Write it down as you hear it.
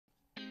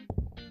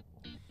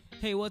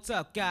Hey, what's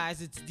up, guys?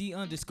 It's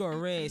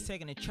D_Ray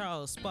taking a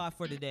Charles spot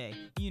for today.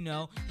 You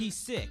know, he's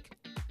sick.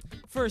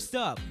 First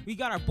up, we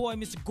got our boy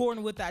Mr.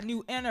 Gordon with that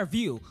new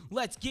interview.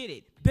 Let's get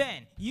it.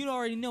 Ben, you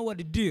already know what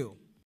to do.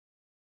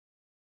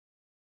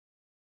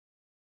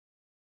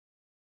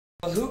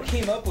 Well, who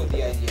came up with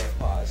the idea of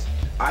pause?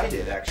 I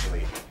did,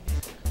 actually.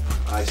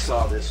 I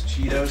saw this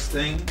Cheetos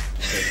thing, it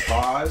said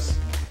pause,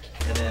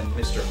 and then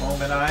Mr.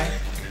 Home and I,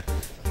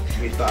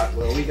 we thought,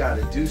 well, we got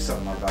to do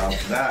something about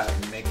that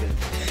and make it,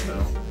 you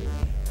know,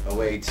 a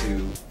way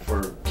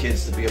for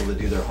kids to be able to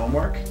do their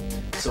homework.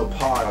 So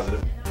pause,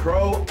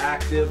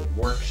 proactive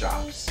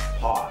workshops.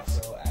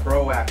 Pause.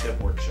 Proactive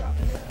workshop.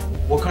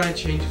 What kind of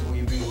changes will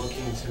you be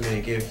looking to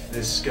make if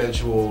this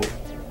schedule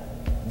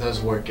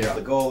does work out?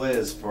 The goal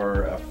is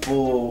for a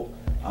full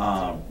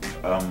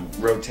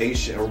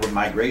rotation, or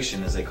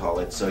migration as they call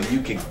it, so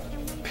you can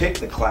pick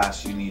the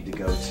class you need to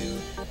go to.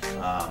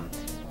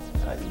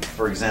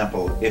 For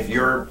example, if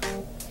you're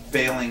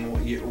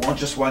failing, you want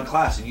just one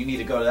class and you need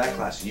to go to that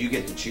class, you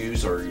get to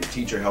choose, or your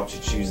teacher helps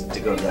you choose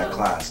to go to that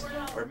class.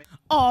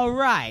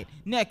 Alright,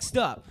 next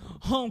up,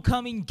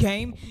 homecoming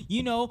game,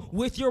 you know,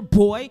 with your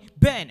boy,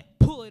 Ben.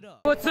 Pull it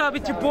up. What's up,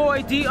 it's your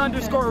boy,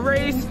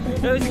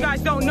 D_Race. You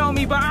guys don't know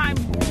me, but I'm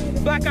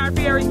Black Guy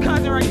Fieri's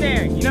cousin right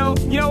there. You know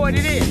what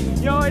it is.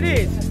 You know what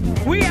it is.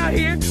 We out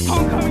here,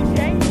 homecoming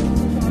game,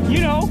 you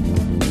know.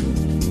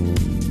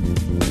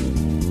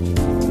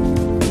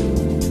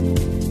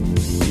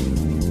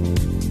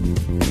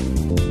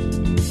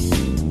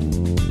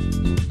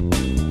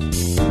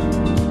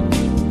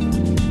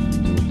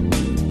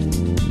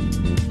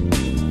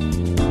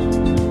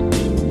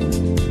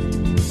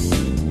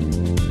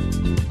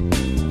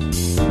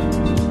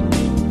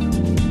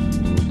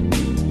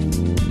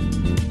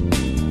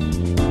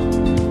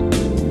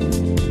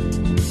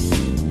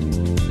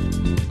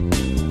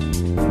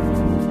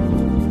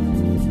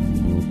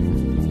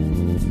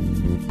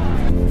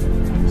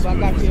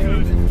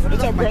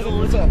 What's up, brother?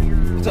 What's up?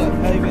 What's up?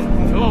 How you been?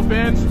 Hello,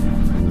 fans.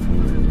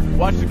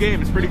 Watch the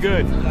game. It's pretty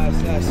good.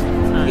 Nice, nice.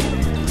 All right.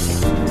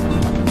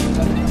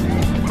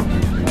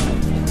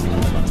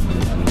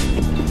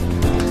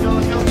 Let's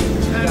go.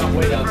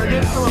 Way down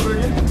there. Hello,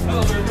 Bergen.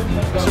 Hello, Bergen.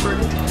 Mr.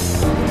 Bergen.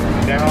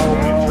 Now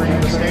entering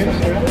the stadium,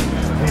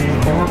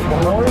 the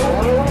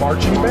Memorial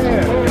Marching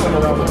Band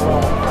coming around the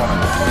corner.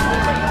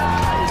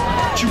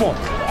 Chibon.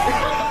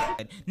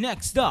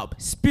 Next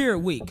up, Spirit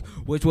Week,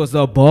 which was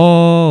a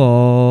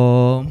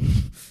ball.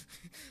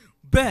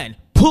 Ben,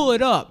 pull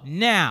it up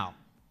now.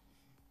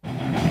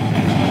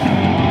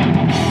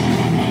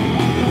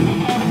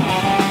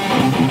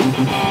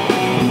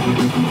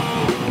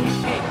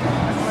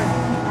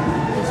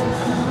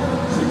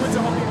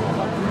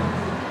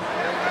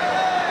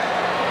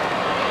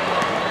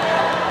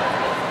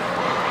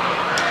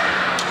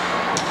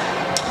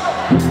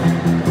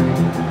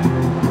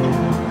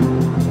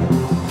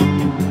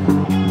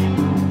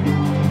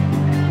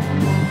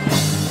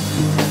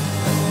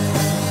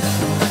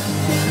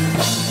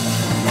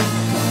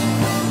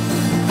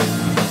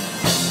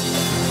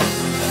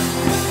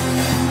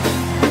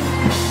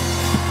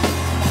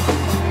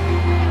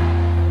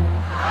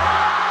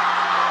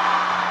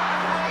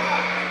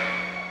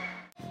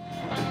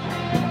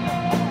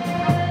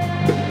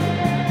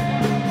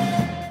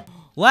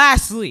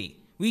 Lastly,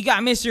 we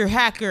got Mr.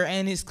 Hacker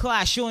and his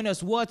class showing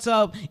us what's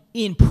up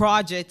in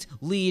Project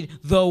Lead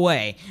the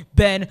Way.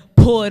 Ben,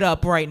 pull it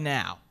up right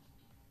now.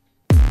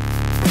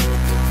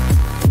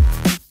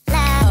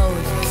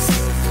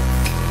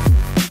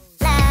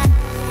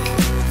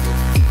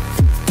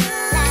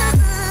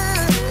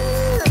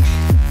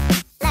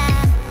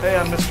 Hey,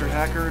 I'm Mr.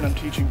 Hacker, and I'm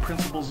teaching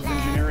Principles of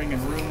Engineering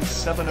in room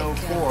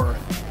 704.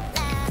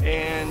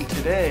 And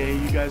today,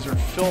 you guys are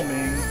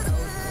filming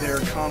their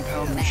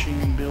compound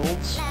machine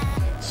builds.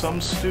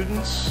 Some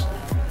students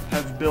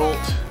have built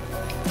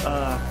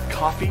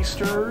coffee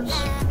stirrers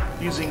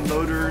using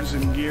motors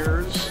and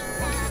gears,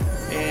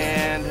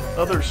 and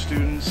other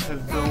students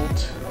have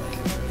built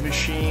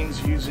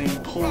machines using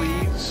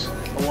pulleys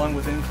along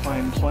with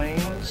inclined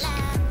planes,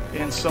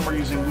 and some are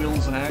using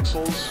wheels and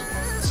axles.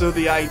 So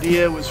the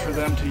idea was for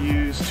them to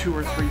use 2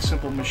 or 3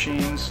 simple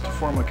machines to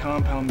form a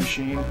compound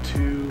machine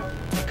to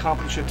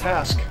accomplish a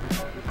task.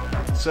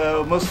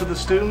 So most of the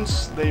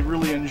students, they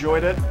really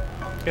enjoyed it,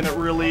 and it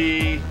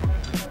really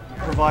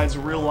provides a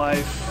real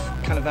life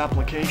kind of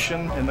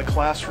application in the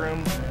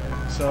classroom.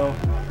 So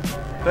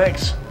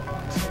thanks.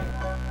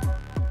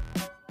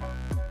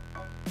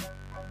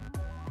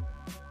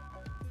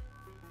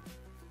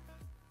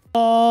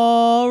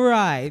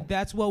 Alright,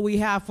 that's what we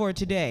have for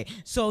today.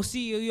 So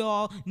see you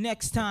all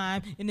next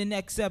time in the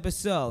next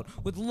episode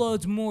with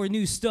loads more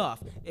new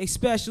stuff,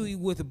 especially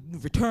with the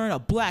return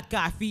of Black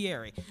Guy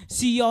Fieri.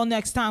 See y'all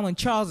next time when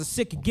Charles is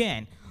sick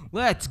again.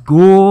 Let's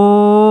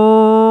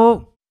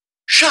go!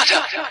 Shut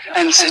up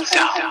and sit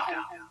down.